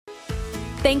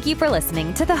Thank you for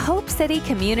listening to the Hope City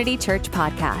Community Church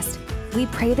podcast. We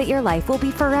pray that your life will be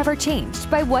forever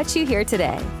changed by what you hear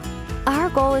today.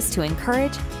 Our goal is to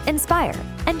encourage, inspire,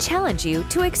 and challenge you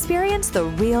to experience the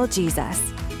real Jesus.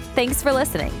 Thanks for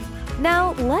listening.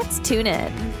 Now, let's tune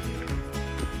in.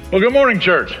 Well, good morning,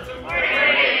 church.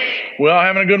 Well,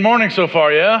 having a good morning so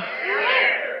far, yeah?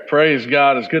 Praise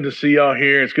God. It's good to see y'all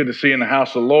here. It's good to see you in the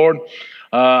house of the Lord.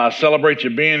 I celebrate you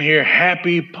being here.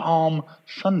 Happy Palm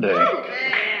Sunday.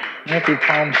 Happy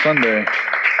Palm Sunday.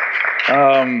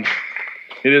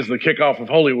 It is the kickoff of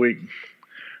Holy Week.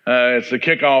 It's the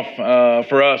kickoff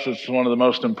for us. It's one of the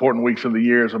most important weeks of the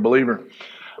year as a believer.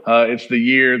 It's the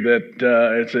year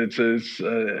that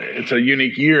it's a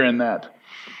unique year in that.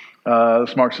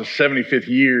 This marks the 75th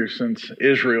year since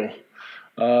Israel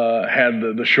had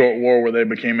the short war where they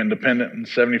became independent. And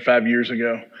 75 years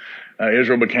ago,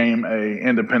 Israel became an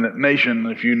independent nation.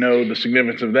 If you know the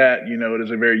significance of that, you know it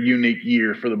is a very unique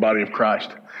year for the body of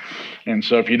Christ. And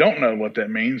so if you don't know what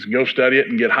that means, go study it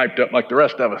and get hyped up like the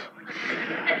rest of us.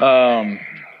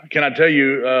 Can I tell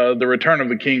you, the return of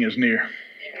the King is near.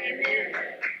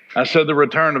 I said the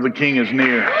return of the King is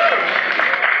near.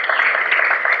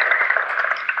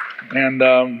 And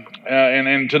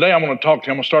today I'm going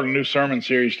to start a new sermon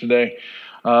series today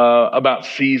about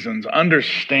seasons,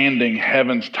 understanding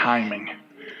heaven's timing.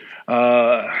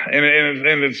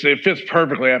 It fits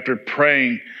perfectly after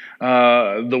praying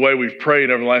the way we've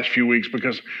prayed over the last few weeks,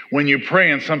 because when you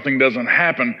pray and something doesn't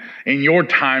happen in your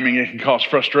timing, it can cause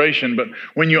frustration. But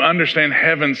when you understand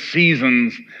heaven's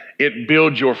seasons, it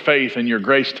builds your faith and your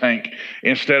grace tank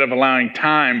instead of allowing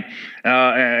time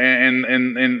and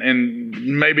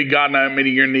maybe God not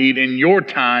meeting your need in your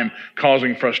time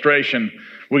causing frustration.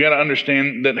 We got to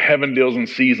understand that heaven deals in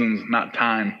seasons, not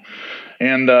time.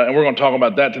 And we're going to talk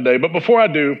about that today. But before I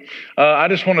do, I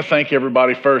just want to thank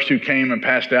everybody first who came and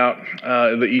passed out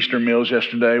the Easter meals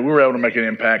yesterday. We were able to make an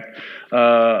impact.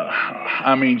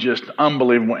 Just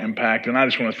unbelievable impact. And I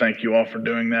just want to thank you all for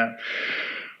doing that.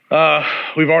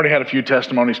 We've already had a few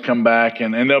testimonies come back,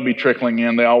 and they'll be trickling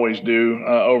in. They always do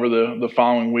over the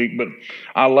following week. But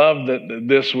I love that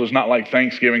this was not like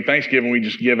Thanksgiving. Thanksgiving, we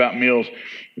just give out meals.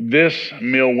 This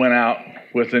meal went out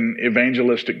with an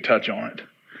evangelistic touch on it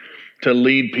to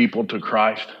lead people to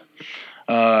Christ.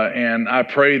 And I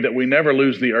pray that we never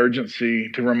lose the urgency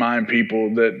to remind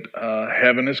people that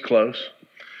heaven is close,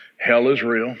 hell is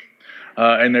real,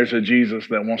 and there's a Jesus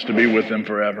that wants to be with them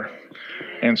forever.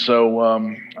 And so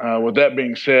with that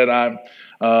being said,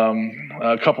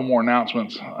 a couple more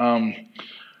announcements.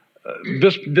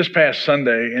 This past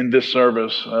Sunday in this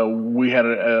service, we had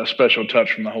a special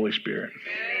touch from the Holy Spirit.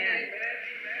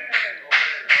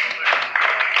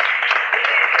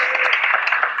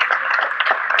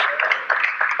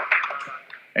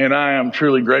 And I am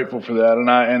truly grateful for that.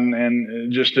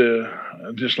 And just to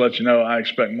let you know, I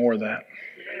expect more of that.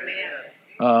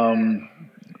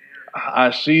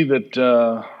 I see that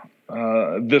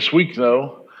this week,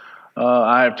 though,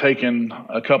 I have taken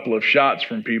a couple of shots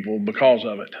from people because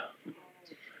of it.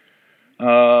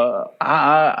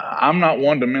 I'm not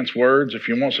one to mince words. If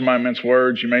you want somebody to mince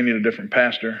words, you may need a different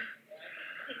pastor.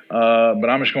 But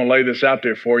I'm just going to lay this out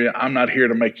there for you. I'm not here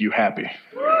to make you happy.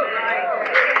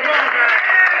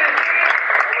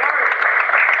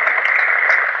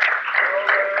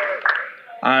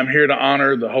 I'm here to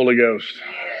honor the Holy Ghost,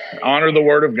 honor the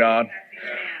Word of God,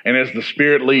 and as the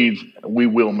Spirit leads, we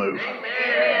will move.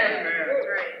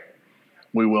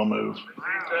 We will move.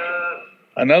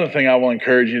 Another thing I will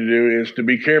encourage you to do is to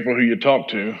be careful who you talk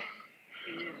to,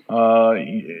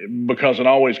 because it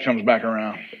always comes back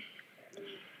around.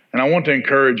 And I want to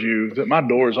encourage you that my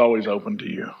door is always open to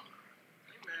you.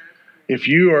 If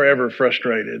you are ever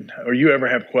frustrated or you ever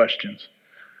have questions,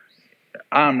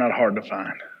 I'm not hard to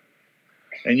find.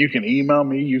 And you can email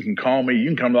me, you can call me, you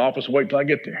can come to the office and wait till I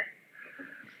get there.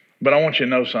 But I want you to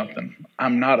know something.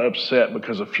 I'm not upset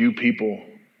because a few people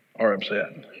are upset.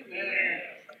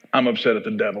 I'm upset at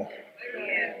the devil.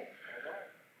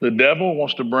 The devil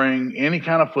wants to bring any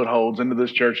kind of footholds into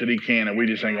this church that he can, and we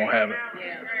just ain't going to have it.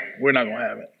 We're not going to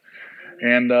have it.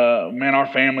 And, man,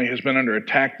 our family has been under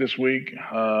attack this week.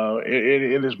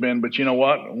 It has been, but you know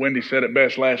what? Wendy said it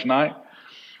best last night.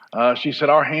 She said,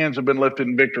 our hands have been lifted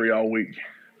in victory all week.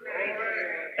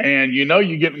 And you know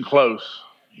you're getting close.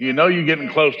 You know you're getting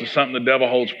close to something the devil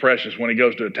holds precious when he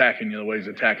goes to attacking you the way he's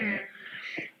attacking you.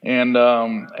 And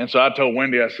so I told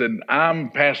Wendy, I said, I'm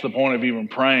past the point of even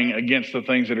praying against the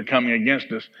things that are coming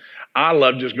against us. I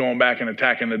love just going back and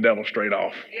attacking the devil straight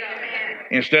off.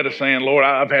 Instead of saying, Lord,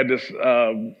 I've had this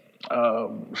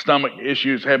stomach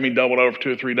issues, had me doubled over for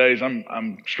 2 or 3 days.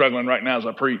 I'm struggling right now as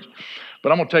I preach.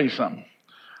 But I'm going to tell you something.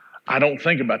 I don't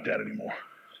think about that anymore.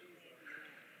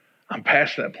 I'm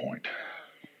past that point.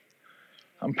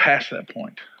 I'm past that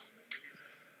point.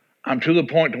 I'm to the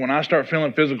point when I start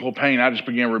feeling physical pain, I just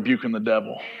begin rebuking the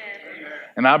devil.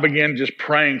 And I begin just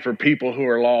praying for people who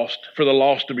are lost, for the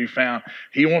lost to be found.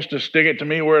 He wants to stick it to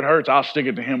me where it hurts. I'll stick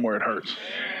it to him where it hurts.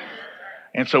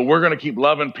 And so we're going to keep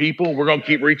loving people. We're going to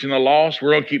keep reaching the lost.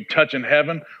 We're going to keep touching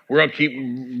heaven. We're going to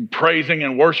keep praising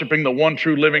and worshiping the one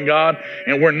true living God.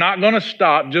 And we're not going to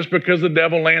stop just because the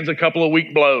devil lands a couple of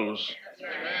weak blows.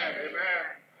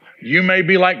 You may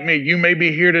be like me. You may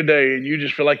be here today and you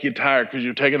just feel like you're tired because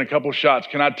you're taking a couple shots.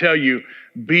 Can I tell you,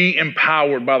 be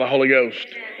empowered by the Holy Ghost.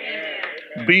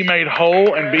 Be made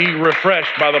whole and be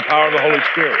refreshed by the power of the Holy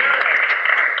Spirit.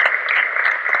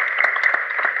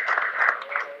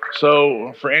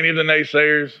 So for any of the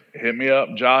naysayers, hit me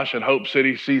up,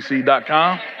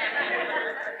 josh@hopecitycc.com.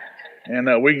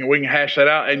 And we can hash that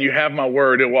out. And you have my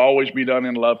word. It will always be done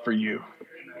in love for you.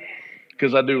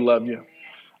 Because I do love you.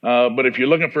 But if you're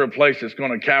looking for a place that's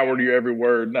going to cower to your every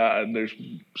word, there's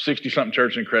 60-something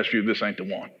churches in Crestview. This ain't the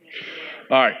one.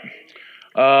 All right.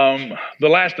 The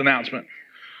last announcement.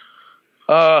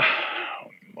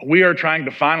 We are trying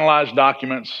to finalize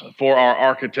documents for our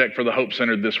architect for the Hope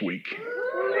Center this week.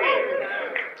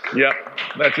 Yep,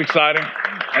 that's exciting.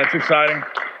 That's exciting.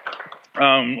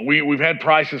 We've had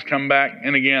prices come back,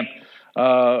 and again,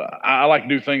 I like to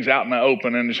do things out in the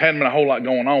open, and there's hadn't been a whole lot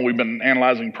going on. We've been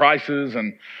analyzing prices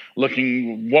and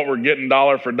looking what we're getting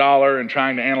dollar for dollar and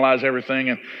trying to analyze everything.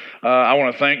 And I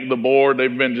want to thank the board.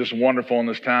 They've been just wonderful in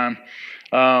this time.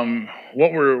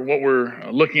 What we're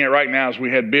looking at right now is we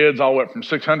had bids all the way up from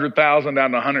 $600,000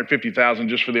 down to $150,000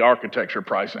 just for the architecture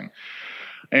pricing.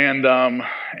 And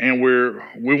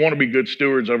we want to be good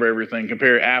stewards over everything,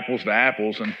 compare apples to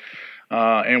apples,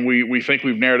 and we think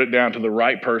we've narrowed it down to the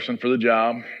right person for the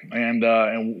job. And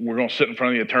we're going to sit in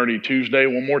front of the attorney Tuesday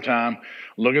one more time,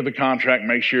 look at the contract,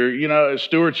 make sure,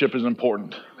 stewardship is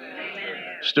important.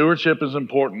 Stewardship is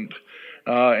important.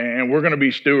 And we're going to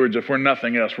be stewards. If we're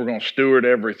nothing else, we're going to steward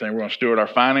everything. We're going to steward our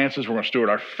finances. We're going to steward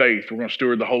our faith. We're going to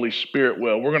steward the Holy Spirit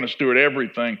well. We're going to steward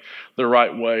everything the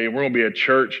right way. And we're going to be a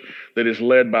church that is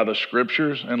led by the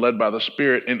Scriptures and led by the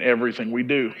Spirit in everything we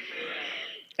do.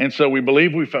 And so we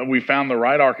believe we found the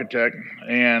right architect.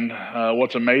 And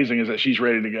what's amazing is that she's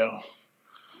ready to go.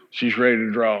 She's ready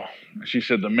to draw. She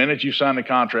said, the minute you sign the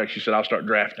contract, she said, I'll start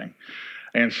drafting.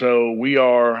 And so we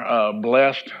are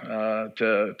blessed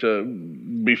to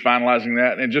be finalizing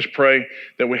that, and just pray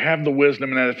that we have the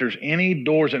wisdom, and that if there's any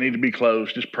doors that need to be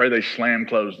closed, just pray they slam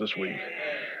closed this week.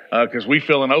 Because we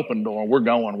feel an open door. We're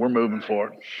moving for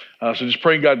it. So just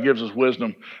pray God gives us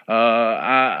wisdom.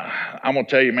 I'm going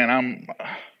to tell you, man,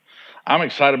 I'm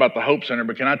excited about the Hope Center,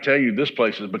 but can I tell you, this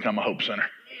place has become a Hope Center.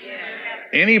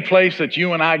 Any place that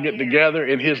you and I get together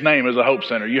in His name is a Hope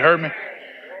Center. You heard me?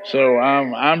 So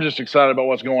I'm just excited about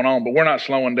what's going on, but we're not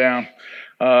slowing down.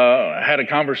 I had a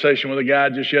conversation with a guy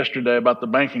just yesterday about the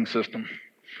banking system,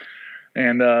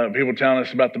 and people telling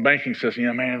us about the banking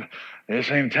system. Man, this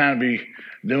ain't the time to be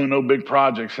doing no big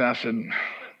projects. And I said,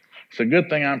 it's a good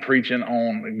thing I'm preaching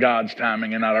on God's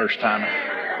timing and not Earth's timing.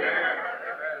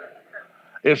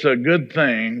 It's a good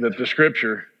thing that the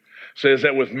Scripture says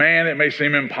that with man it may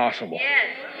seem impossible,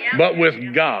 but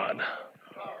with God.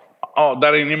 Oh,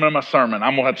 that ain't even my sermon.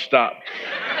 I'm going to have to stop.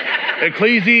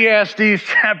 Ecclesiastes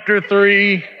chapter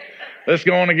 3. Let's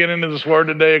go on and get into this word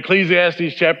today.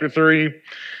 Ecclesiastes chapter 3.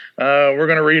 We're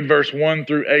going to read verse 1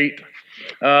 through 8.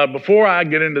 Before I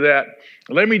get into that,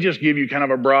 let me just give you kind of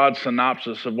a broad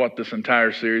synopsis of what this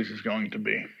entire series is going to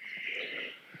be.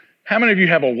 How many of you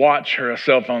have a watch or a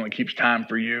cell phone that keeps time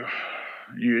for you?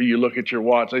 You look at your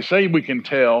watch. They say we can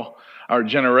tell our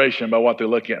generation by what they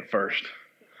look at first.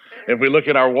 If we look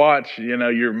at our watch,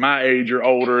 you're my age or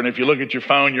older. And if you look at your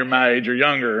phone, you're my age or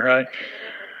younger, right?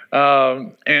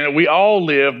 And we all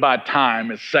live by time.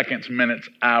 It's seconds, minutes,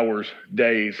 hours,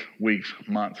 days, weeks,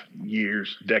 months,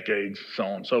 years, decades, so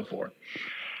on and so forth.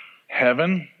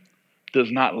 Heaven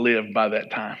does not live by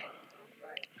that time.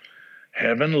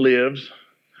 Heaven lives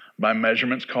by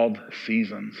measurements called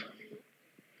seasons.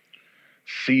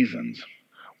 Seasons.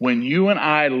 When you and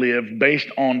I live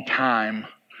based on time,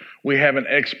 we have an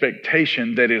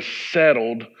expectation that is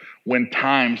settled when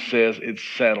time says it's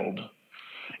settled.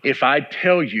 If I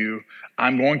tell you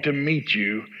I'm going to meet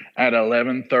you at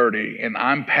 11:30 and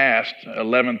I'm past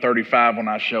 11:35 when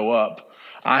I show up,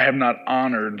 I have not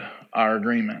honored our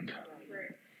agreement.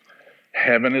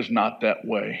 Heaven is not that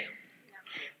way.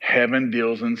 Heaven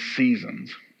deals in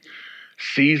seasons.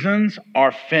 Seasons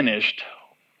are finished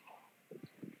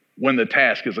when the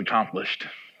task is accomplished.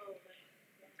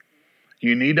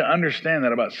 You need to understand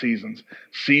that about seasons.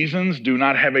 Seasons do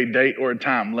not have a date or a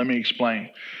time. Let me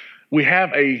explain. We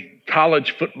have a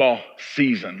college football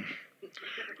season,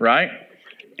 right?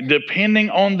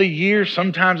 Depending on the year,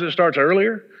 sometimes it starts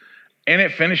earlier and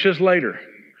it finishes later.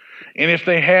 And if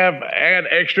they add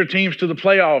extra teams to the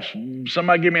playoffs,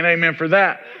 somebody give me an amen for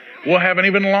that. We'll have an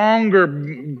even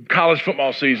longer college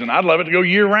football season. I'd love it to go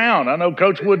year round. I know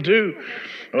Coach would too.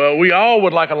 We all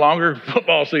would like a longer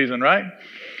football season, right?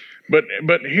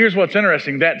 But here's what's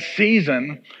interesting. That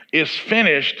season is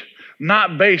finished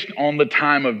not based on the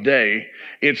time of day.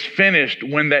 It's finished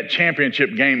when that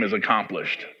championship game is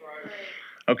accomplished.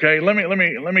 Okay, let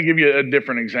me give you a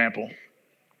different example.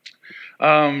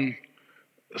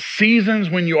 Seasons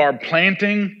when you are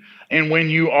planting and when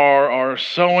you are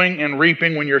sowing and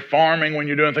reaping, when you're farming, when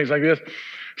you're doing things like this,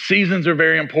 seasons are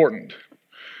very important.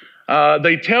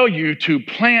 They tell you to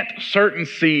plant certain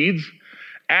seeds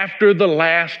after the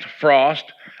last frost.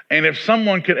 And if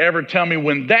someone could ever tell me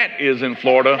when that is in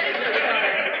Florida,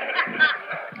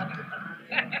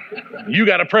 you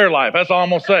got a prayer life. That's all I'm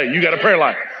going to say. You got a prayer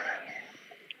life.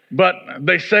 But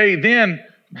they say then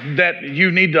that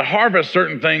you need to harvest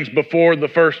certain things before the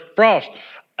first frost.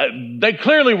 They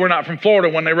clearly were not from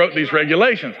Florida when they wrote these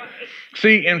regulations.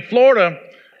 See, in Florida,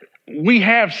 we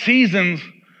have seasons,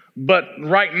 but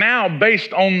right now,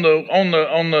 based on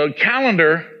the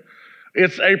calendar,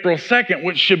 it's April 2nd,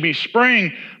 which should be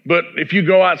spring. But if you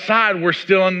go outside, we're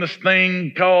still in this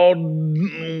thing called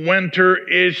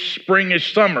winter-ish,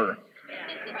 spring-ish summer.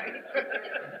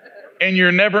 And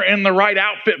you're never in the right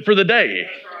outfit for the day.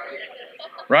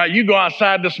 Right? You go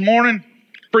outside this morning,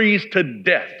 freeze to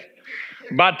death.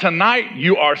 By tonight,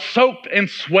 you are soaked and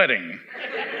sweating.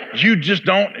 You just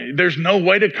there's no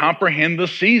way to comprehend the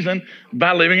season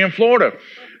by living in Florida.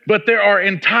 But there are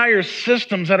entire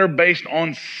systems that are based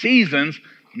on seasons,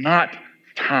 not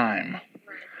time.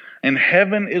 And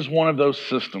heaven is one of those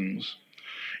systems.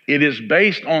 It is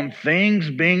based on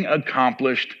things being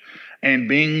accomplished and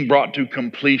being brought to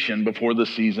completion before the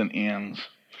season ends.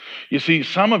 You see,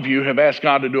 some of you have asked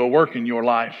God to do a work in your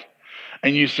life.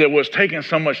 And you said, well, it's taking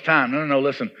so much time. No,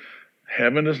 listen.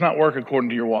 Heaven does not work according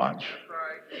to your watch.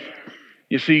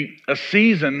 You see, a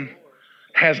season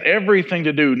has everything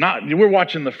to do. We're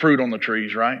watching the fruit on the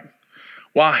trees, right?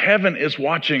 While heaven is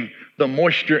watching the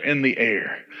moisture in the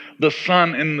air, the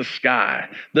sun in the sky,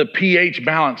 the pH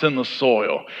balance in the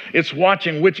soil. It's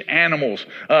watching which animals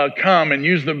come and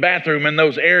use the bathroom in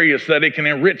those areas so that it can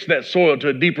enrich that soil to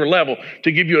a deeper level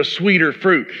to give you a sweeter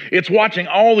fruit. It's watching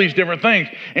all these different things.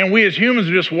 And we as humans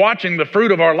are just watching the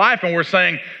fruit of our life and we're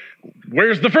saying,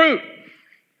 where's the fruit?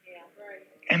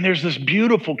 And there's this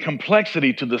beautiful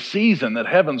complexity to the season that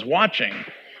heaven's watching.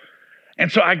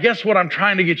 And so I guess what I'm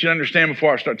trying to get you to understand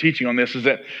before I start teaching on this is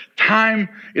that time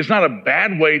is not a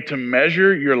bad way to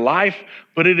measure your life,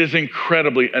 but it is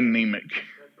incredibly anemic.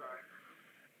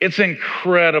 It's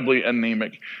incredibly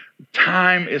anemic.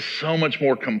 Time is so much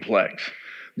more complex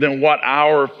than what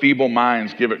our feeble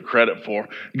minds give it credit for.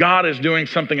 God is doing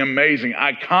something amazing.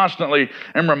 I constantly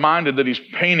am reminded that He's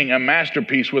painting a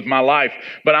masterpiece with my life,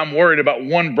 but I'm worried about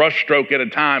one brushstroke at a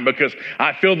time because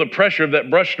I feel the pressure of that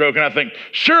brushstroke and I think,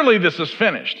 surely this is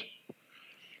finished.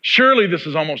 Surely this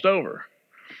is almost over.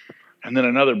 And then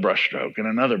another brushstroke and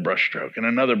another brushstroke and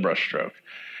another brushstroke.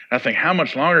 And I think, how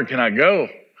much longer can I go?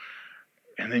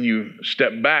 And then you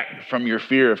step back from your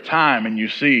fear of time and you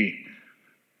see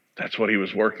that's what He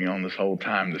was working on this whole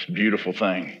time, this beautiful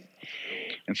thing.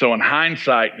 And so in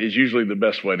hindsight is usually the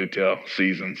best way to tell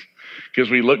seasons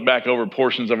because we look back over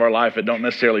portions of our life that don't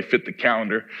necessarily fit the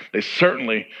calendar. They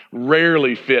certainly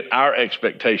rarely fit our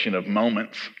expectation of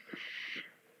moments.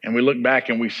 And we look back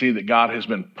and we see that God has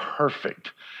been perfect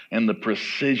in the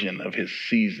precision of His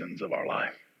seasons of our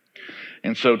life.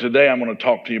 And so today I'm going to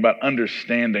talk to you about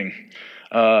understanding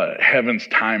heaven's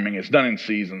timing. It's done in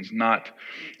seasons, not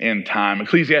in time.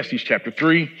 Ecclesiastes chapter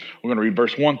 3, we're going to read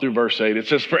verse 1 through verse 8. It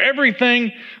says, for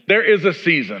everything there is a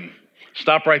season.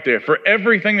 Stop right there. For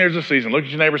everything there's a season. Look at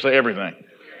your neighbor, say everything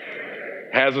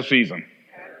has a season.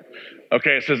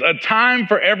 Okay, it says a time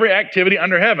for every activity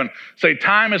under heaven. Say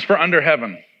time is for under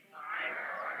heaven.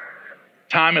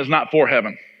 Time is not for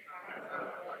heaven.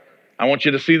 I want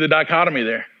you to see the dichotomy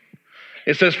there.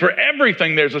 It says for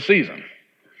everything there's a season,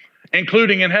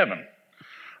 including in heaven.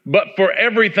 But for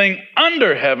everything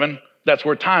under heaven, that's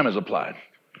where time is applied.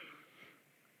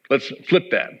 Let's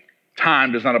flip that.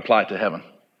 Time does not apply to heaven.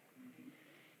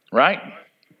 Right?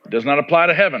 It does not apply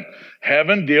to heaven.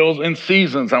 Heaven deals in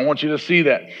seasons. I want you to see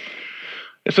that.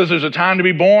 It says there's a time to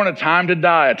be born, a time to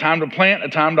die, a time to plant, a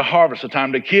time to harvest, a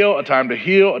time to kill, a time to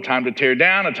heal, a time to tear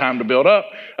down, a time to build up,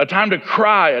 a time to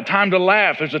cry, a time to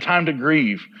laugh. There's a time to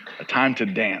grieve, a time to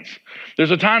dance.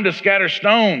 There's a time to scatter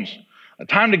stones, a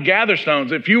time to gather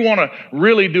stones. If you want to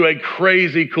really do a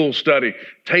crazy cool study,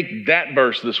 take that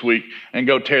verse this week and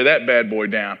go tear that bad boy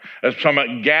down. It's talking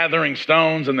about gathering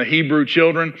stones and the Hebrew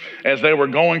children as they were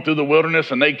going through the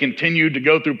wilderness, and they continued to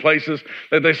go through places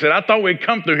that they said, I thought we'd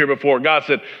come through here before. God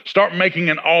said, start making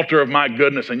an altar of my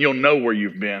goodness and you'll know where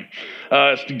you've been.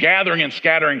 It's gathering and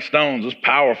scattering stones. It's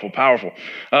powerful, powerful.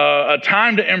 A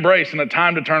time to embrace and a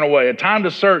time to turn away. A time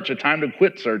to search, a time to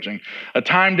quit searching. A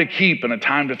time to keep and a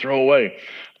time to throw away.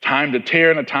 A time to tear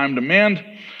and a time to mend.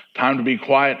 A time to be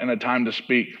quiet and a time to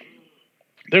speak.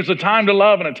 There's a time to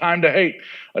love and a time to hate.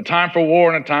 A time for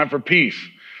war and a time for peace.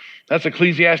 That's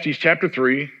Ecclesiastes chapter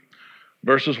 3,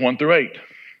 verses 1 through 8.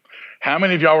 How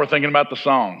many of y'all were thinking about the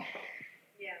song?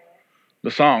 Yeah.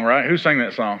 The song, right? Who sang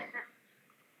that song?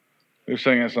 Who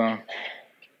sang that song?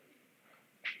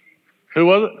 Who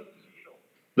was it?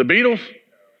 The Beatles?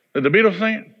 Did the Beatles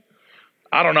sing it?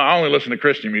 I don't know. I only listen to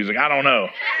Christian music. I don't know.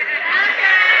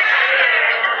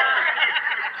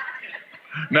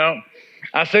 No,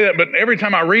 I say that, but every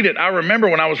time I read it, I remember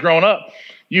when I was growing up,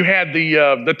 you had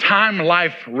the Time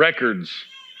Life records,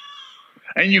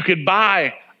 and you could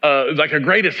buy like a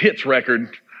greatest hits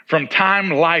record from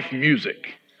Time Life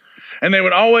Music, and they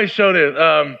would always show this.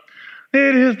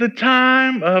 It is the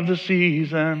time of the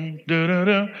season,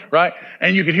 right?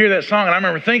 And you could hear that song, and I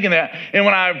remember thinking that. And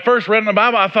when I first read in the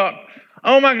Bible, I thought,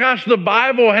 oh my gosh, the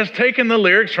Bible has taken the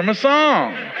lyrics from a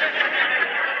song.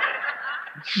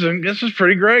 This is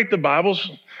pretty great. The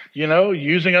Bible's,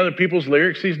 using other people's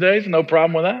lyrics these days. No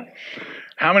problem with that.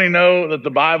 How many know that the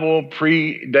Bible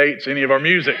predates any of our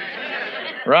music?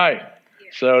 Right.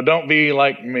 So don't be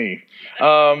like me.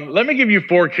 Let me give you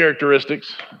 4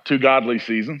 characteristics to godly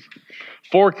seasons.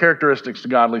 4 characteristics to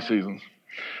godly seasons.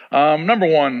 Number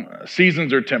 1,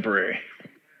 seasons are temporary.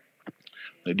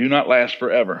 They do not last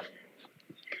forever.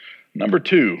 Number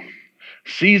 2,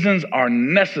 seasons are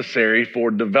necessary for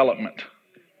development.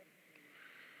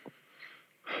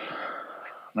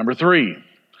 Number 3,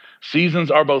 seasons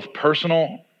are both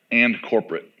personal and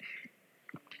corporate.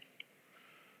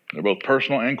 They're both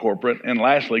personal and corporate. And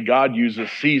lastly, God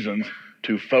uses seasons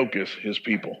to focus his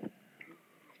people.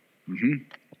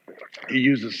 He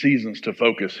uses seasons to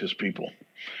focus his people.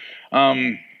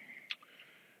 I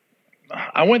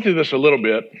went through this a little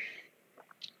bit,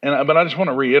 but I just want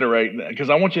to reiterate, because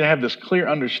I want you to have this clear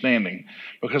understanding.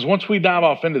 Because once we dive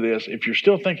off into this, if you're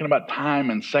still thinking about time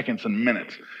and seconds and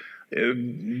minutes,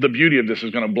 the beauty of this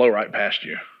is going to blow right past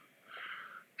you.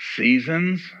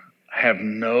 Seasons have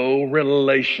no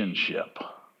relationship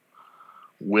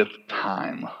with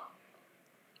time.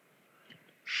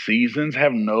 Seasons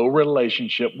have no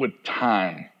relationship with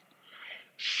time.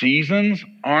 Seasons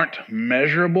aren't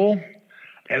measurable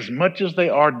as much as they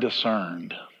are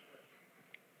discerned.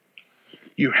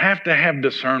 You have to have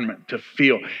discernment to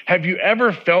feel. Have you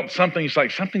ever felt something? It's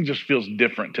like something just feels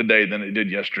different today than it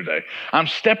did yesterday. I'm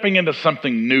stepping into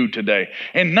something new today.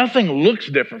 And nothing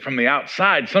looks different from the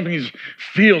outside. Something just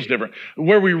feels different.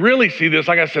 Where we really see this,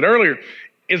 like I said earlier,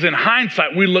 is in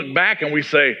hindsight. We look back and we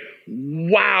say,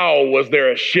 wow, was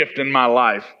there a shift in my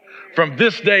life from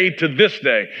this day to this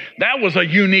day? That was a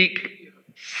unique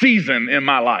season in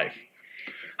my life.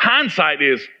 Hindsight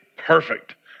is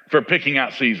perfect for picking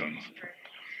out seasons.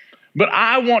 But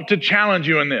I want to challenge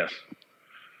you in this.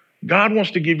 God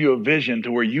wants to give you a vision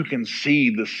to where you can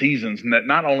see the seasons that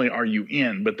not only are you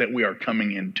in, but that we are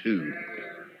coming into.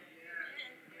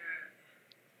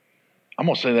 I'm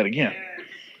going to say that again.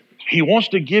 He wants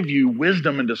to give you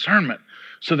wisdom and discernment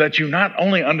so that you not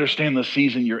only understand the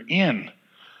season you're in,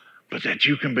 but that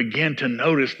you can begin to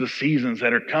notice the seasons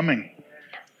that are coming.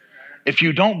 If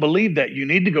you don't believe that, you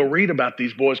need to go read about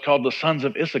these boys called the sons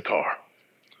of Issachar.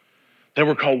 They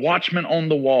were called watchmen on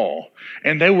the wall,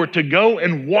 and they were to go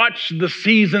and watch the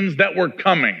seasons that were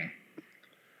coming.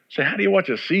 So how do you watch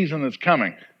a season that's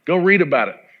coming? Go read about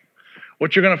it.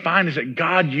 What you're going to find is that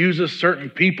God uses certain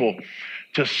people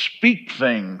to speak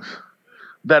things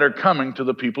that are coming to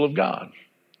the people of God.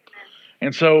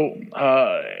 And so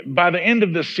by the end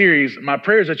of this series, my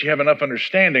prayer is that you have enough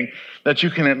understanding that you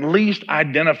can at least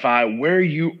identify where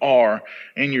you are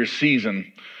in your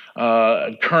season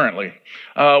currently.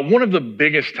 One of the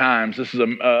biggest times, this is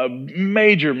a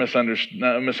major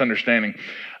misunderstanding.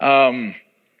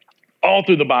 All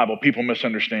through the Bible, people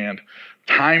misunderstand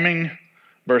timing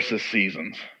versus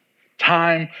seasons.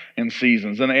 Time and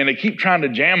seasons. And they keep trying to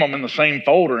jam them in the same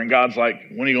folder, and God's like,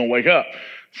 when are you going to wake up?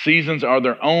 Seasons are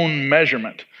their own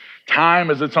measurement. Time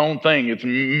is its own thing. It's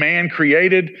man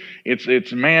created.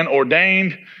 It's man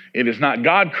ordained. It is not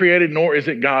God created, nor is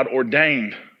it God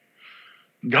ordained.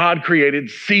 God created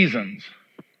seasons.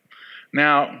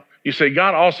 Now, you say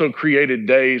God also created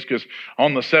days because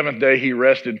on the seventh day he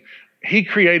rested. He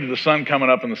created the sun coming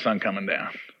up and the sun coming down,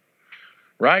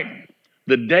 right?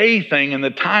 The day thing and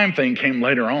the time thing came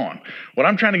later on. What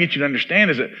I'm trying to get you to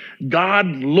understand is that God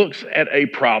looks at a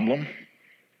problem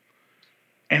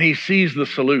and he sees the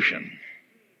solution.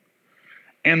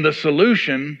 And the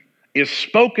solution is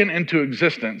spoken into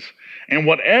existence, and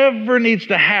whatever needs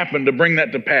to happen to bring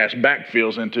that to pass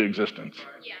backfills into existence.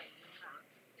 Yeah.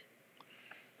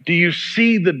 Do you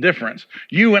see the difference?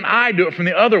 You and I do it from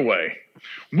the other way.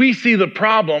 We see the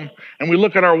problem and we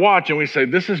look at our watch and we say,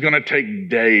 this is going to take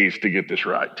days to get this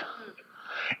right.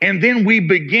 And then we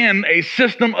begin a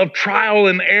system of trial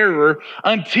and error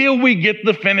until we get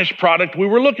the finished product we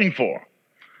were looking for.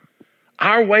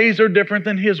 Our ways are different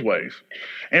than his ways.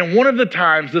 And one of the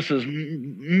times this is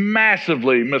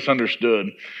massively misunderstood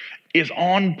is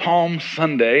on Palm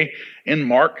Sunday in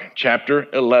Mark chapter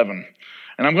 11.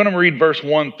 And I'm going to read verse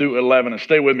 1 through 11, and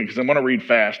stay with me because I'm going to read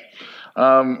fast.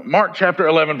 Mark chapter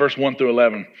 11, verse 1 through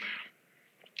 11.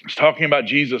 It's talking about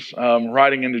Jesus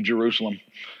riding into Jerusalem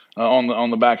on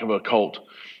the back of a colt.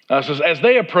 It says, as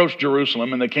they approached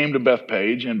Jerusalem and they came to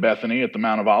Bethphage and Bethany at the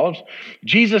Mount of Olives,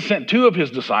 Jesus sent two of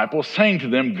his disciples, saying to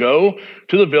them, go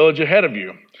to the village ahead of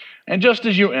you. And just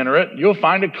as you enter it, you'll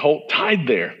find a colt tied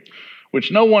there,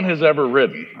 which no one has ever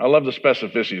ridden. I love the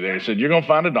specificity there. He said, you're going to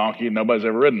find a donkey nobody's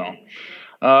ever ridden on.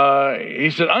 He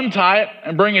said, untie it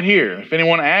and bring it here. If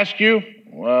anyone asks you,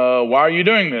 why are you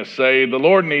doing this? Say, the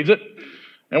Lord needs it,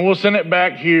 and we'll send it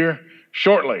back here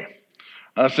shortly.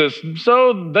 Says,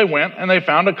 so they went and they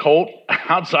found a colt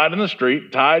outside in the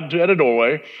street, tied at a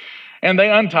doorway, and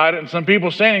they untied it. And some people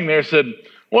standing there said,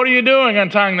 what are you doing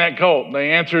untying that colt?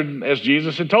 They answered as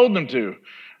Jesus had told them to.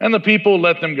 And the people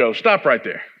let them go. Stop right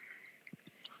there.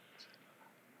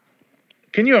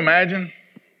 Can you imagine?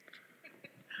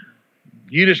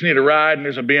 You just need a ride and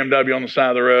there's a BMW on the side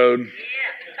of the road.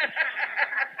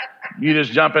 You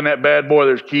just jump in that bad boy,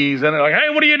 there's keys in it. Like, hey,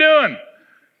 what are you doing?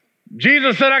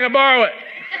 Jesus said I could borrow it.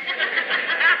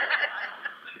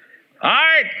 All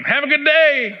right, have a good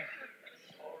day.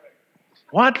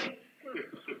 What?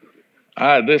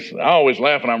 I always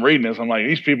laugh when I'm reading this. I'm like,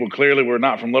 these people clearly were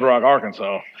not from Little Rock,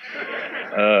 Arkansas.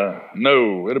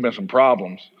 No, it'd have been some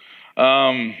problems.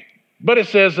 But it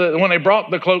says that when they brought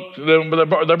the cloak,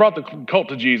 they brought the colt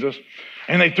to Jesus,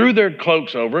 and they threw their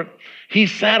cloaks over it. He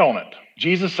sat on it.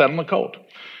 Jesus sat on the colt.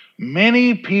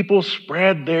 Many people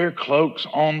spread their cloaks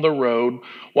on the road,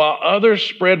 while others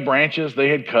spread branches they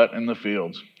had cut in the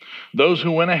fields. Those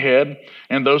who went ahead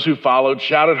and those who followed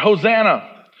shouted,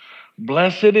 Hosanna!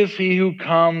 Blessed is he who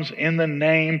comes in the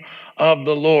name of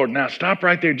the Lord. Now stop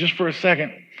right there just for a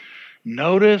second.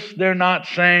 Notice they're not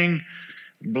saying,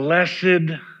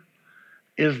 blessed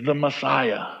is the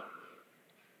Messiah.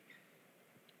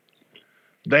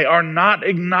 They are not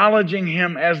acknowledging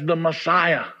him as the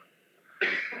Messiah.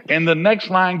 And the next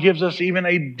line gives us even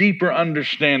a deeper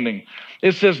understanding.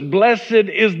 It says, blessed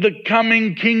is the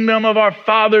coming kingdom of our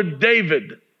father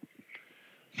David.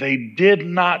 They did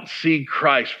not see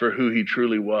Christ for who he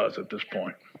truly was at this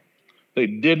point. They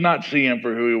did not see him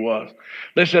for who he was.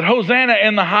 They said, Hosanna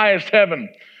in the highest heaven.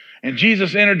 And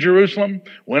Jesus entered Jerusalem,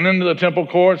 went into the temple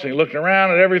courts, and he looked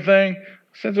around at everything.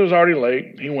 Since it was already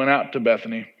late, he went out to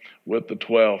Bethany with the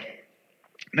 12.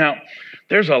 Now,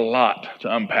 there's a lot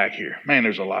to unpack here. Man,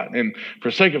 there's a lot. And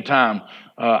for sake of time,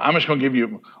 I'm just going to give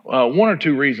you one or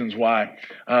two reasons why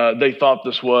they thought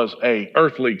this was an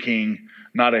earthly king,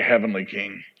 not a heavenly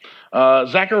king.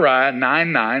 Zechariah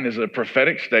 9:9 is a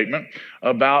prophetic statement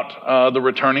about the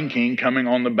returning king coming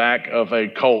on the back of a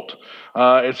colt.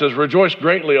 It says, rejoice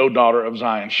greatly, O daughter of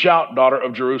Zion. Shout, daughter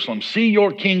of Jerusalem. See,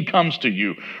 your king comes to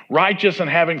you, righteous and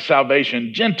having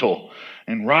salvation, gentle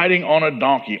and riding on a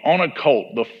donkey, on a colt,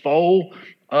 the foal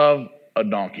of a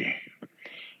donkey.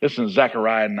 This is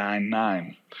Zechariah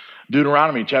 9:9.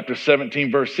 Deuteronomy chapter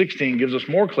 17, verse 16 gives us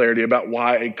more clarity about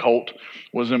why a colt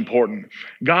was important.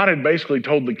 God had basically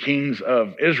told the kings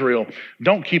of Israel,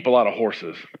 don't keep a lot of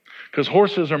horses, because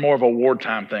horses are more of a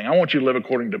wartime thing. I want you to live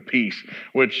according to peace,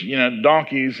 which,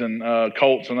 donkeys and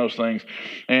colts and those things.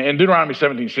 And Deuteronomy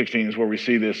 17:16 is where we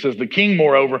see this. It says, the king,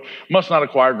 moreover, must not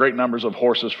acquire great numbers of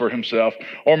horses for himself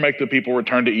or make the people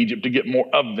return to Egypt to get more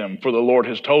of them. For the Lord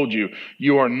has told you,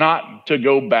 you are not to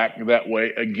go back that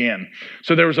way again.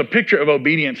 So there was a picture of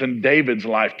obedience in David's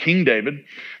life, King David,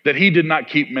 that he did not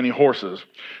keep many horses.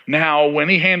 Now, when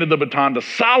he handed the baton to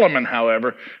Solomon,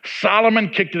 however, Solomon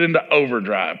kicked it into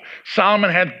overdrive. Solomon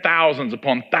had thousands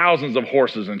upon thousands of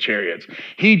horses and chariots.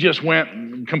 He just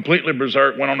went completely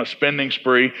berserk, went on a spending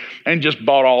spree, and just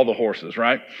bought all the horses,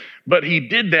 right? But he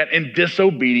did that in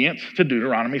disobedience to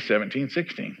Deuteronomy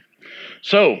 17:16.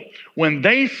 So when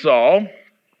they saw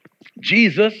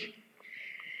Jesus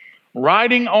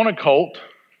riding on a colt,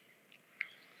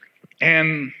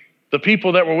 and the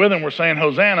people that were with him were saying,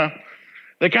 Hosanna,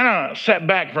 they kind of sat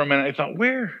back for a minute. They thought,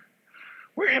 where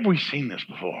have we seen this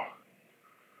before?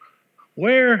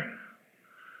 Where?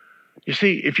 You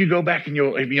see, if you go back and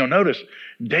you'll notice,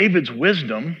 David's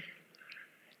wisdom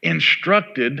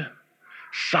instructed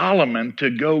Solomon to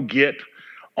go get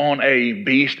on a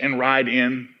beast and ride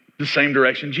in the same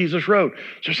direction Jesus rode. So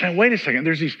they're saying, wait a second,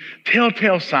 there's these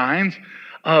telltale signs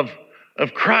of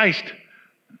Christ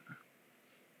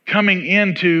coming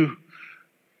into,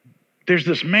 there's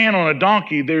this man on a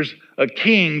donkey, there's a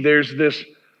king, there's this,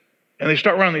 and they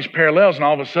start running these parallels, and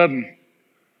all of a sudden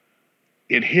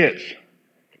it hits.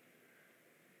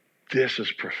 This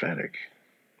is prophetic.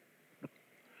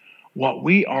 What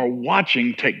we are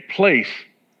watching take place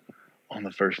on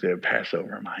the first day of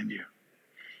Passover, mind you,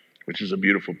 which is a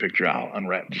beautiful picture I'll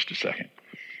unwrap in just a second.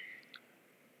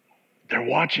 They're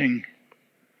watching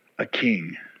a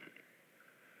king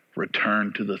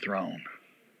return to the throne.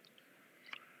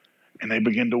 And they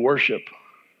begin to worship.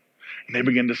 And they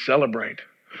begin to celebrate.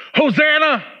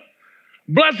 Hosanna!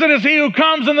 Blessed is he who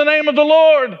comes in the name of the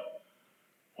Lord.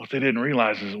 What they didn't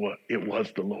realize is what it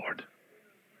was the Lord.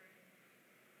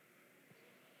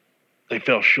 They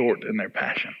fell short in their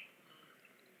passion.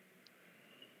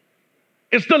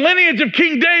 It's the lineage of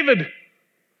King David.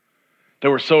 They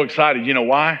were so excited. You know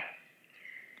why?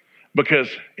 Because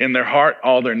in their heart,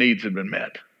 all their needs had been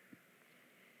met.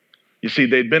 You see,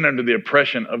 they'd been under the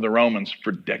oppression of the Romans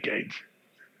for decades.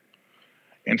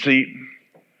 And see,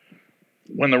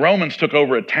 when the Romans took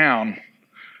over a town,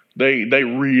 they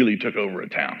really took over a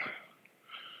town.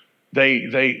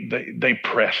 They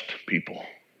pressed people.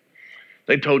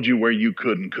 They told you where you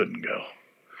could and couldn't go.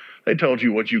 They told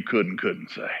you what you could and couldn't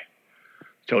say.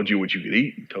 Told you what you could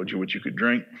eat, told you what you could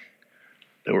drink.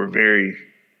 They were very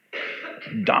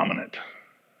dominant.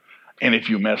 And if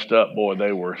you messed up, boy,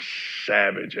 they were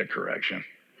savage at correction.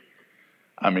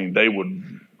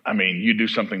 You do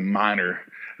something minor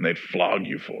and they'd flog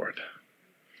you for it.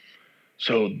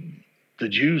 So the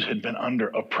Jews had been under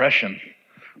oppression,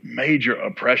 major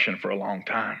oppression for a long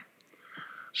time.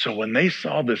 So when they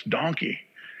saw this donkey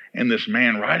and this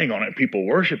man riding on it, people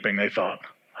worshiping, they thought,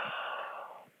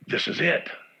 this is it.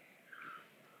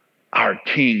 Our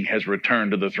king has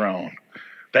returned to the throne.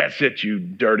 That's it, you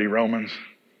dirty Romans.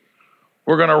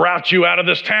 We're going to rout you out of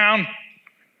this town.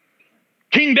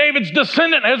 King David's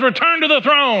descendant has returned to the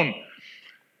throne.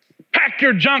 Pack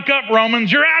your junk up,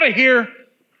 Romans. You're out of here.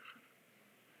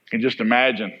 You can just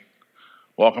imagine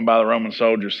walking by the Roman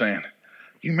soldiers saying,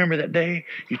 you remember that day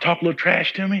you talked a little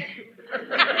trash to me?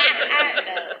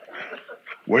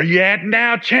 Where you at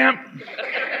now, champ?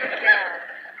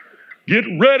 Get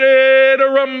ready to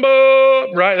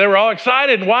rumble. Right? They were all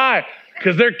excited. Why?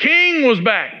 Because their king was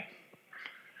back.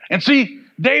 And see,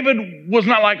 David was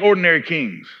not like ordinary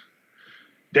kings.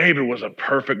 David was a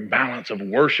perfect balance of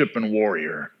worship and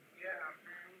warrior.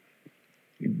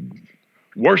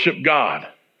 Worship God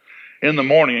in the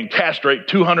morning and castrate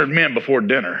 200 men before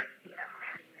dinner.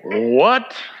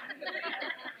 What?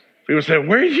 People say,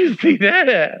 where did you see that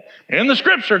at? In the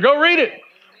scripture, go read it.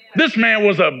 This man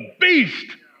was a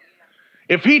beast.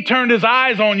 If he turned his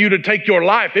eyes on you to take your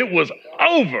life, it was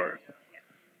over.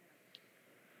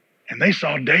 And they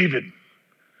saw David.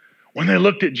 When they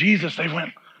looked at Jesus, they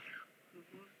went,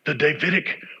 the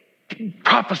Davidic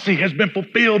prophecy has been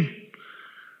fulfilled.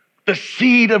 The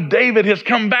seed of David has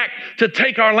come back to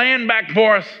take our land back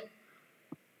for us.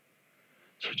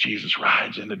 So Jesus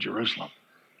rides into Jerusalem.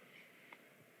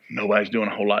 Nobody's doing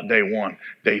a whole lot day one.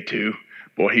 Day two,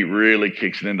 boy, he really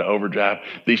kicks it into overdrive.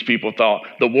 These people thought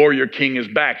the warrior king is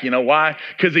back. You know why?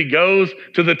 Because he goes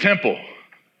to the temple.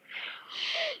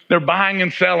 They're buying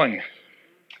and selling.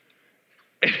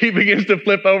 And he begins to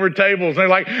flip over tables. They're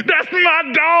like, that's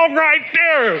my dog right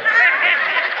there.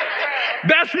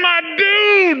 That's my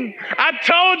dude. I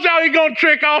told y'all he gonna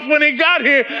trick off when he got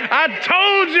here. I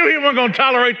told you he wasn't gonna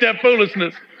tolerate that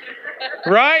foolishness.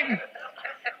 Right?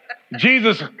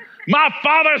 Jesus, my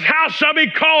Father's house shall be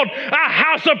called a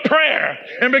house of prayer.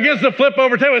 And begins to flip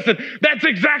over tables. I said, that's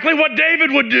exactly what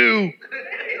David would do.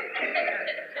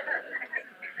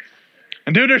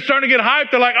 And dude, they're starting to get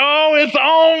hyped. They're like, oh, it's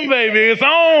on, baby. It's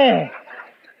on.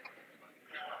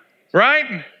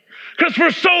 Right? Because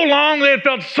for so long they had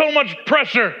felt so much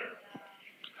pressure.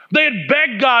 They had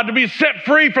begged God to be set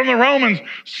free from the Romans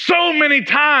so many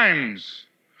times.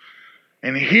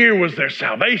 And here was their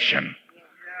salvation.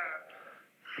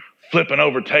 Flipping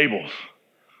over tables.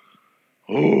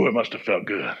 Oh, it must have felt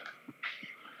good.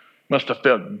 Must have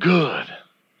felt good.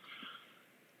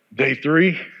 Day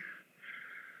 3,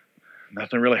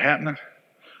 nothing really happening.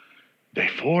 Day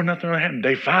 4, nothing really happening.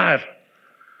 Day 5,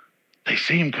 they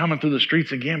see him coming through the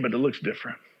streets again, but it looks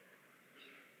different.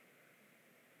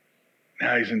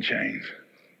 Now he's in chains.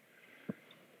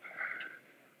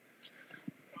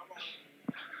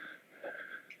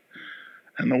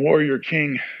 And the warrior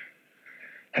king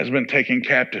has been taken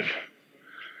captive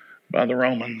by the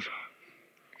Romans.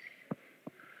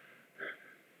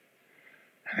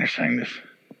 And they're saying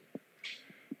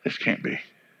this can't be.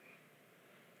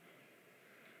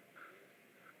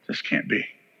 This can't be.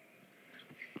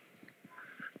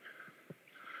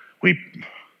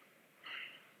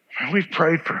 We've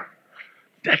prayed for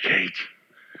decades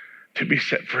to be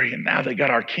set free, and now they got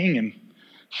our king in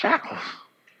shackles.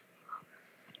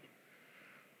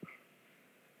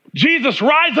 Jesus,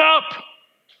 rise up.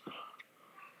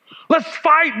 Let's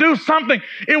fight, do something.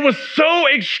 It was so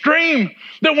extreme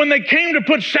that when they came to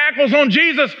put shackles on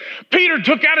Jesus, Peter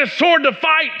took out his sword to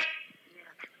fight.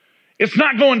 It's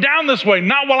not going down this way,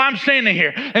 not while I'm standing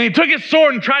here. And he took his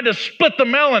sword and tried to split the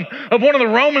melon of one of the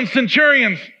Roman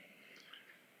centurions.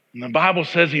 And the Bible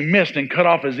says he missed and cut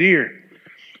off his ear.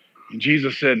 And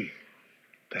Jesus said,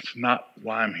 that's not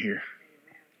why I'm here.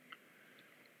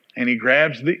 And he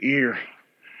grabs the ear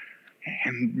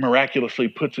and miraculously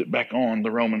puts it back on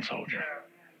the Roman soldier.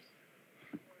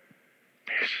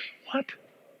 What?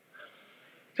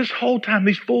 This whole time,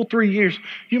 these full 3 years,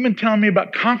 you've been telling me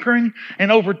about conquering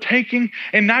and overtaking,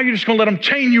 and now you're just going to let them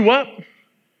chain you up?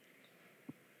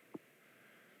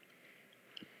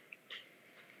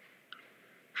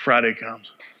 Friday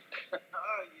comes.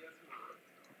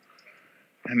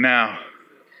 And now,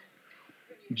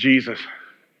 Jesus,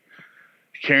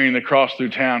 carrying the cross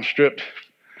through town, stripped,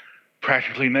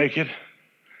 practically naked.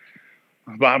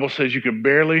 The Bible says you could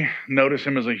barely notice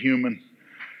him as a human.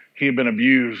 He had been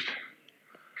abused.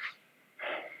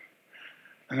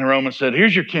 And the Romans said,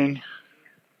 here's your king.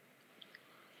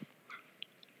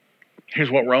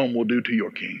 Here's what Rome will do to your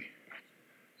king.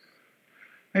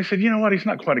 They said, you know what? He's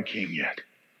not quite a king yet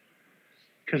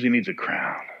because he needs a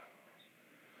crown.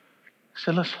 He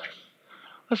said,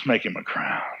 let's make him a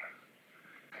crown.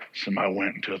 Somebody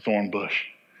went into a thorn bush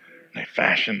and they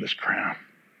fashioned this crown.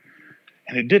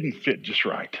 And it didn't fit just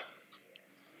right.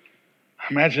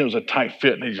 Imagine it was a tight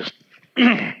fit and they just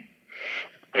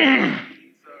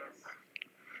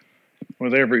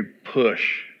with every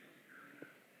push,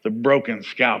 the broken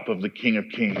scalp of the King of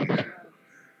Kings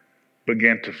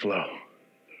began to flow.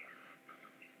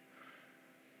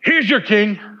 Here's your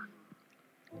king.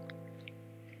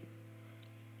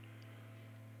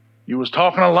 You was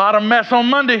talking a lot of mess on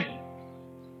Monday.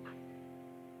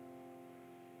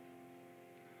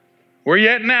 Where you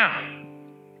at now?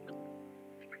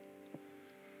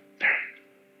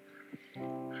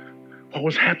 What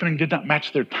was happening did not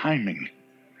match their timing.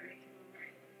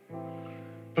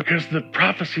 Because the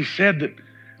prophecy said that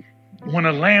when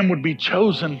a lamb would be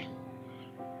chosen,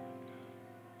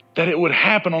 that it would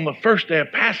happen on the first day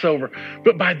of Passover.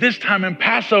 But by this time in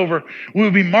Passover, we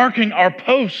would be marking our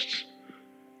posts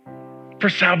for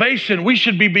salvation. We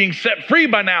should be being set free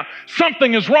by now.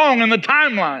 Something is wrong in the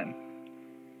timeline.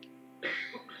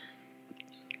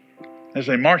 As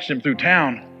they marched him through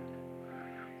town,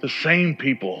 the same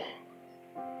people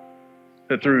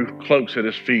that threw cloaks at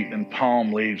his feet and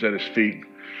palm leaves at his feet.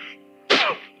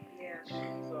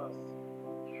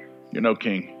 You're no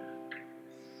king.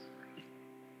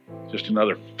 Just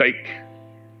another fake.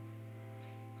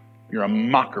 You're a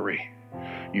mockery.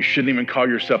 You shouldn't even call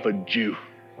yourself a Jew.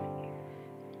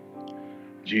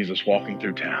 Jesus walking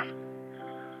through town.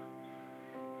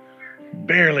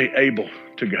 Barely able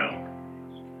to go.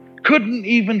 Couldn't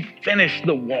even finish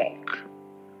the walk.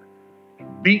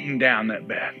 Beaten down that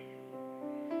bad.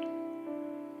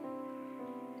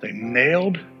 They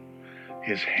nailed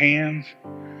his hands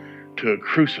to a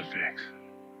crucifix.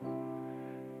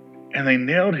 And they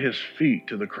nailed his feet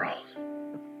to the cross.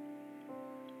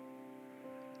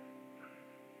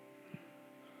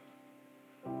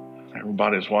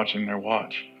 Everybody's watching their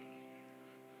watch.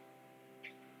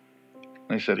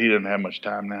 They said he didn't have much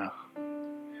time now.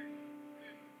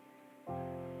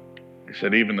 He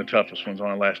said even the toughest ones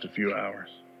only last a few hours.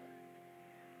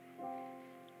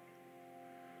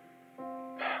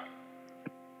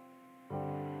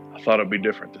 I thought it'd be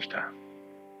different this time.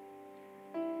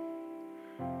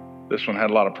 This one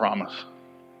had a lot of promise.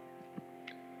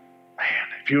 Man,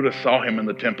 if you would have saw him in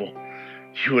the temple,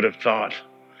 you would have thought,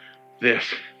 this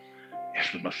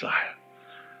is the Messiah.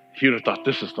 You would have thought,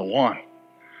 this is the one.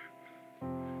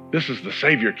 This is the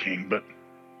Savior King, but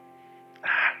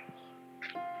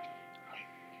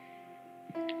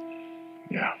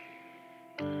yeah.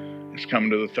 It's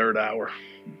coming to the third hour.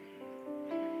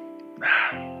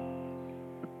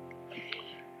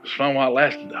 It was fun while it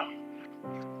lasted, though.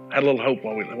 I had a little hope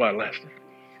while it lasted.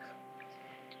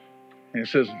 And it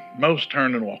says, most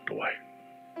turned and walked away.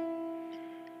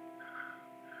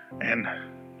 And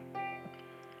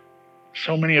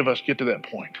so many of us get to that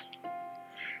point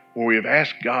where we have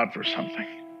asked God for something.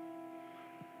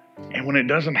 And when it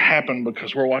doesn't happen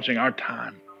because we're watching our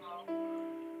time,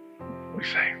 we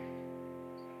say,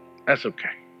 that's okay.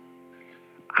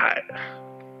 I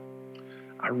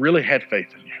really had faith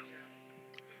in you.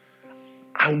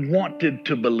 I wanted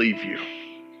to believe you.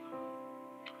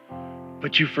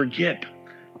 But you forget,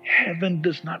 heaven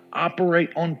does not operate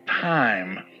on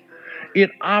time. It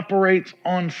operates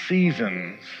on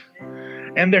seasons.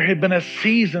 And there had been a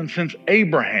season since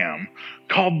Abraham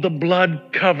called the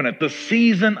blood covenant, the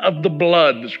season of the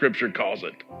blood, the scripture calls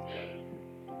it.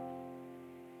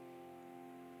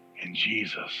 And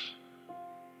Jesus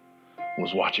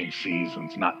was watching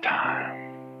seasons, not time.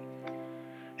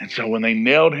 And so when they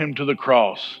nailed him to the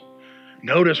cross,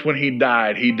 notice when he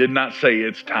died, he did not say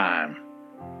it's time.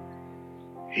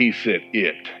 He said,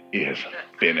 it is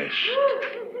finished.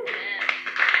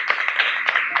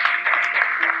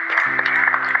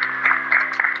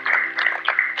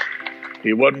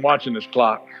 He wasn't watching his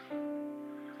clock.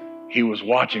 He was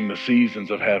watching the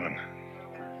seasons of heaven.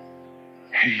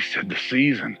 And he said, the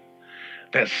season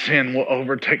that sin will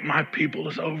overtake my people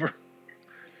is over.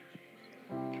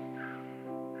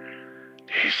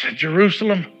 He said,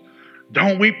 Jerusalem,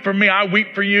 don't weep for me, I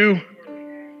weep for you.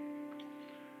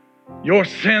 Your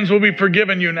sins will be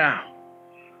forgiven you now.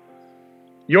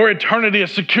 Your eternity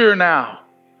is secure now.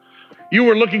 You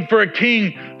were looking for a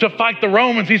king to fight the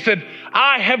Romans. He said,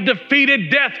 I have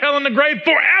defeated death, hell, and the grave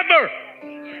forever.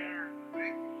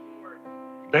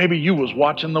 Baby, you was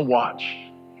watching the watch,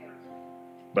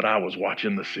 but I was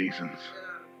watching the seasons.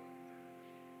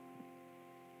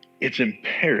 It's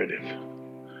imperative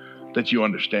that you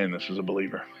understand this as a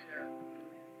believer.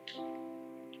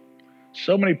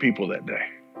 So many people that day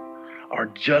are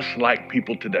just like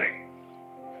people today.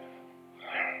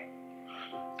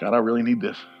 God, I really need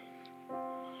this.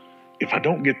 If I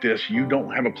don't get this, you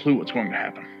don't have a clue what's going to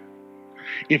happen.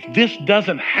 If this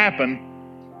doesn't happen,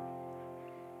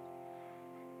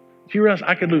 do you realize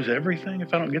I could lose everything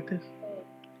if I don't get this?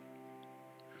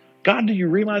 God, do you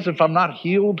realize if I'm not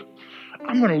healed,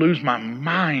 I'm going to lose my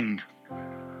mind?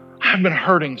 I've been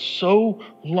hurting so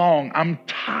long. I'm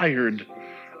tired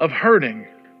of hurting.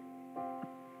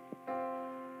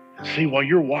 See, while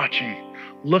you're watching,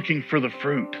 looking for the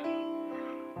fruit,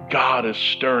 God is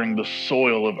stirring the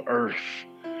soil of earth.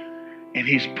 And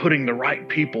he's putting the right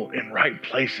people in right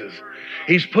places.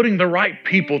 He's putting the right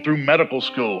people through medical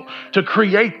school to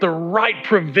create the right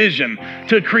provision,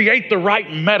 to create the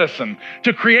right medicine,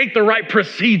 to create the right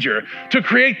procedure, to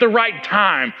create the right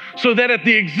time, so that at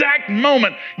the exact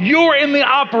moment you're in the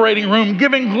operating room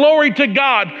giving glory to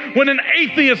God when an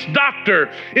atheist doctor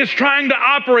is trying to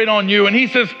operate on you and he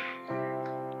says,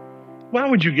 why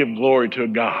would you give glory to a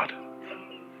God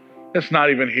that's not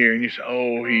even here? And you say,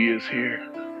 oh, he is here.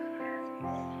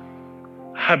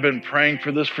 I've been praying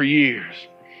for this for years.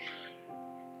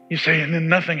 You say, and then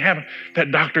nothing happened.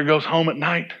 That doctor goes home at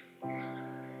night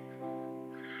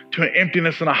to an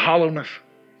emptiness and a hollowness.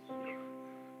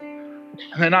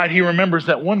 And that night he remembers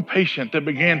that one patient that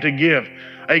began to give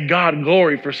a God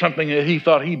glory for something that he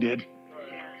thought he did.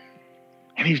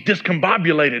 And he's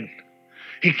discombobulated.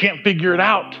 He can't figure it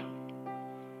out.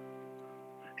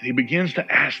 And he begins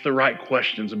to ask the right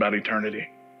questions about eternity.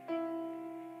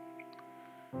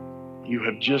 You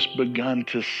have just begun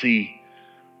to see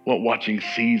what watching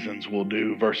seasons will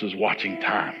do versus watching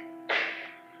time.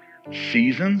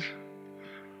 Seasons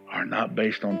are not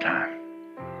based on time.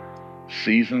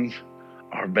 Seasons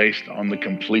are based on the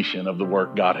completion of the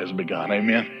work God has begun.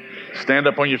 Amen. Stand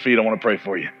up on your feet. I want to pray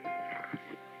for you.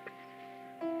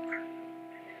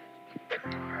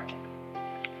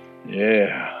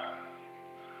 Yeah.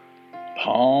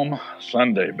 Palm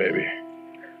Sunday, baby.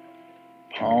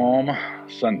 Palm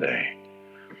Sunday.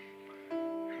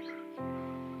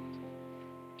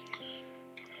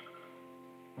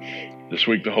 This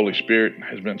week, the Holy Spirit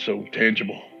has been so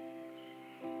tangible.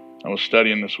 I was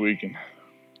studying this week, and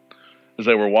as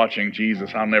they were watching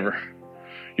Jesus,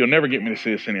 you'll never get me to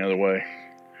see this any other way.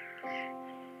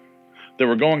 they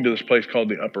were going to this place called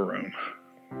the Upper Room.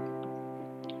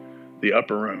 The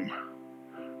Upper Room.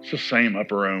 It's the same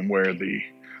Upper Room where the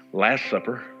Last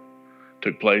Supper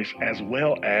took place, as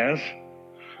well as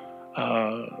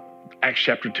Acts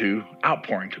chapter 2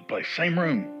 outpouring took place. Same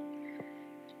room.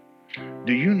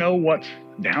 Do you know what's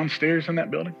downstairs in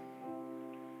that building?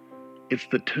 It's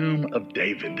the tomb of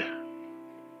David.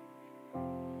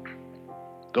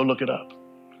 Go look it up.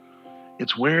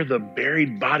 It's where the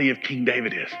buried body of King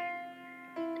David is.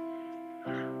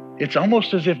 It's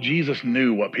almost as if Jesus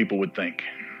knew what people would think.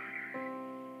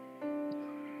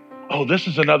 Oh, this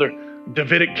is another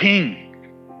Davidic king.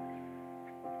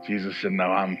 Jesus said, no,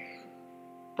 I'm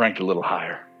ranked a little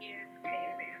higher.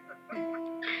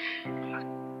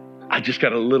 I just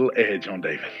got a little edge on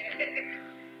David.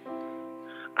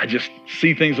 I just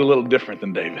see things a little different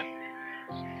than David.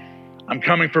 I'm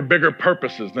coming for bigger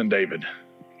purposes than David.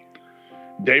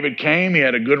 David came, he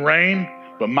had a good reign,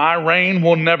 but my reign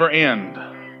will never end.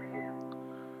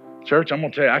 Church, I'm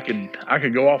going to tell you, I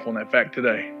could go off on that fact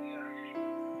today.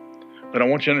 But I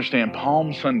want you to understand,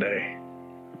 Palm Sunday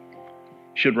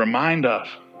should remind us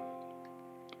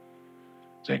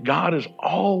that God is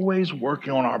always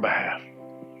working on our behalf.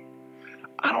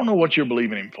 I don't know what you're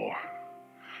believing Him for.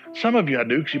 Some of you I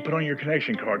do, because you put on your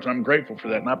connection cards, and I'm grateful for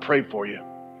that, and I pray for you.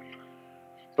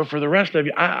 But for the rest of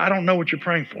you, I don't know what you're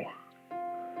praying for.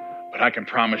 But I can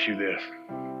promise you this.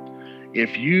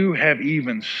 If you have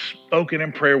even spoken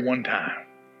in prayer one time,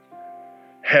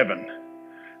 heaven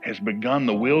has begun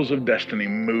the wheels of destiny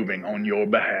moving on your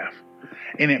behalf.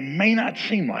 And it may not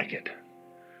seem like it.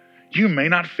 You may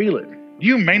not feel it.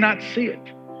 You may not see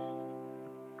it.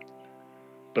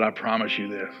 But I promise you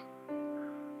this.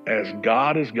 As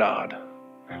God is God,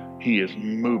 He is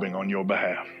moving on your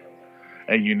behalf.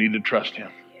 And you need to trust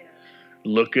Him.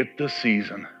 Look at the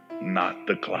season, not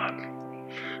the clock.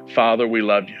 Father, we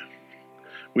love you.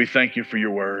 We thank you for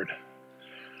your word.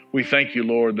 We thank you,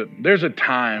 Lord, that there's a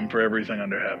time for everything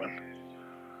under heaven.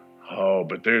 Oh,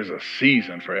 but there's a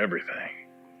season for everything.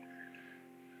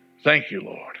 Thank you,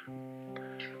 Lord.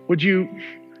 Would you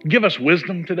give us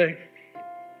wisdom today?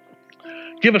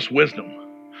 Give us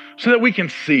wisdom so that we can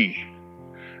see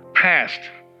past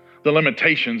the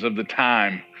limitations of the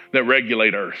time that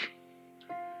regulate earth.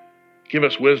 Give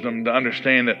us wisdom to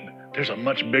understand that there's a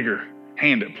much bigger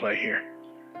hand at play here.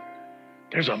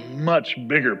 There's a much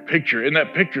bigger picture, and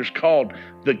that picture is called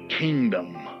the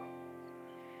kingdom.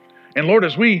 And Lord,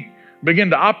 as we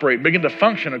begin to operate, begin to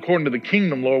function according to the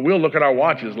kingdom, Lord, we'll look at our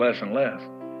watches less and less.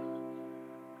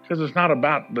 Because it's not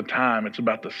about the time, it's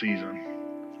about the season.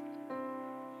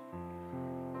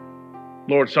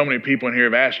 Lord, so many people in here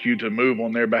have asked you to move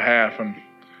on their behalf, and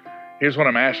here's what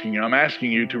I'm asking you. I'm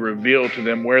asking you to reveal to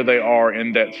them where they are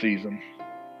in that season.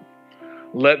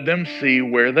 Let them see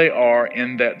where they are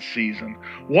in that season.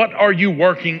 What are you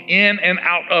working in and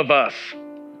out of us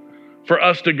for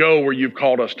us to go where you've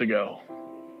called us to go?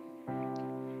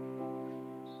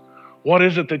 What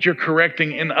is it that you're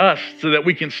correcting in us so that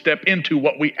we can step into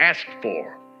what we asked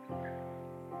for?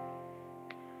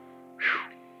 Whew,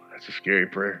 that's a scary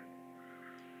prayer.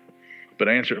 But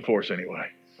answer it for us anyway.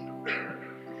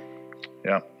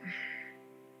 Yeah.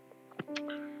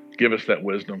 Give us that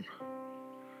wisdom.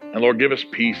 And Lord, give us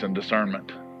peace and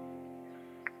discernment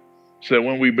so that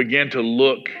when we begin to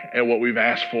look at what we've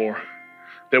asked for,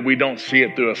 that we don't see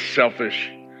it through a selfish,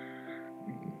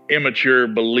 immature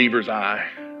believer's eye,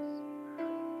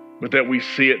 but that we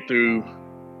see it through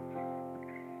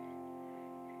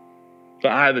the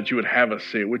eye that you would have us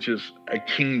see it, which is a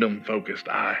kingdom-focused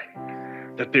eye,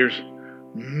 that there's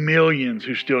millions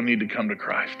who still need to come to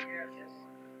Christ.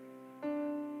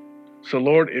 So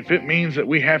Lord, if it means that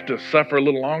we have to suffer a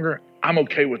little longer, I'm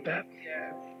okay with that.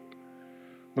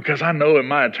 Because I know in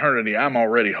my eternity, I'm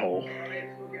already whole.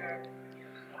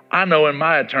 I know in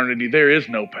my eternity, there is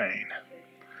no pain.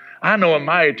 I know in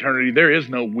my eternity, there is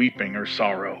no weeping or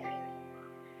sorrow.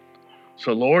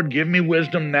 So Lord, give me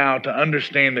wisdom now to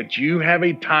understand that you have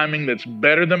a timing that's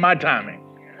better than my timing.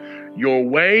 Your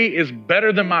way is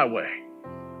better than my way.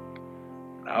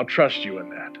 I'll trust you in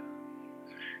that.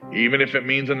 Even if it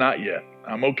means a not yet.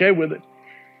 I'm okay with it.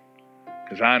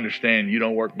 Because I understand you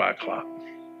don't work by a clock.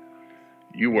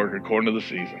 You work according to the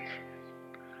seasons.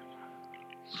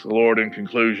 So Lord, in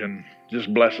conclusion,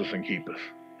 just bless us and keep us.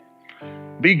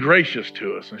 Be gracious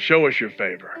to us and show us your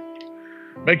favor.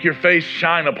 Make your face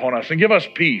shine upon us and give us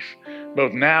peace,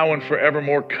 both now and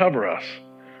forevermore. Cover us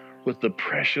with the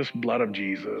precious blood of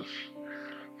Jesus.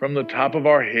 From the top of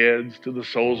our heads to the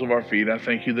soles of our feet, I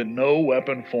thank you that no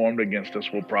weapon formed against us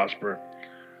will prosper.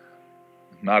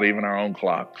 Not even our own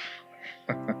clocks.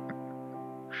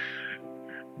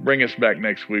 bring us back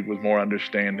next week with more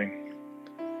understanding,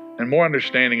 and more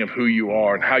understanding of who you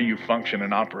are and how you function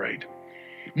and operate.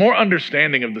 More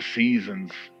understanding of the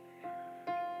seasons.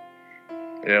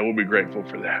 Yeah, we'll be grateful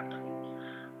for that.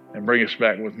 And bring us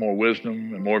back with more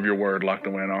wisdom and more of your word locked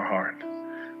away in our heart.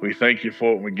 We thank you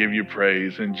for it and we give you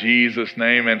praise. In Jesus'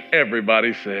 name, and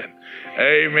everybody said,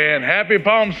 amen. Happy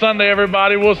Palm Sunday,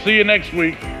 everybody. We'll see you next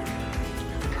week.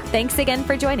 Thanks again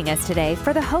for joining us today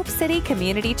for the Hope City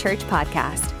Community Church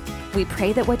podcast. We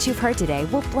pray that what you've heard today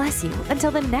will bless you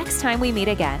until the next time we meet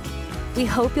again. We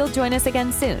hope you'll join us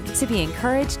again soon to be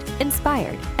encouraged,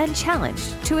 inspired, and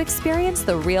challenged to experience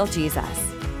the real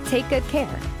Jesus. Take good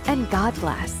care, and God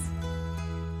bless.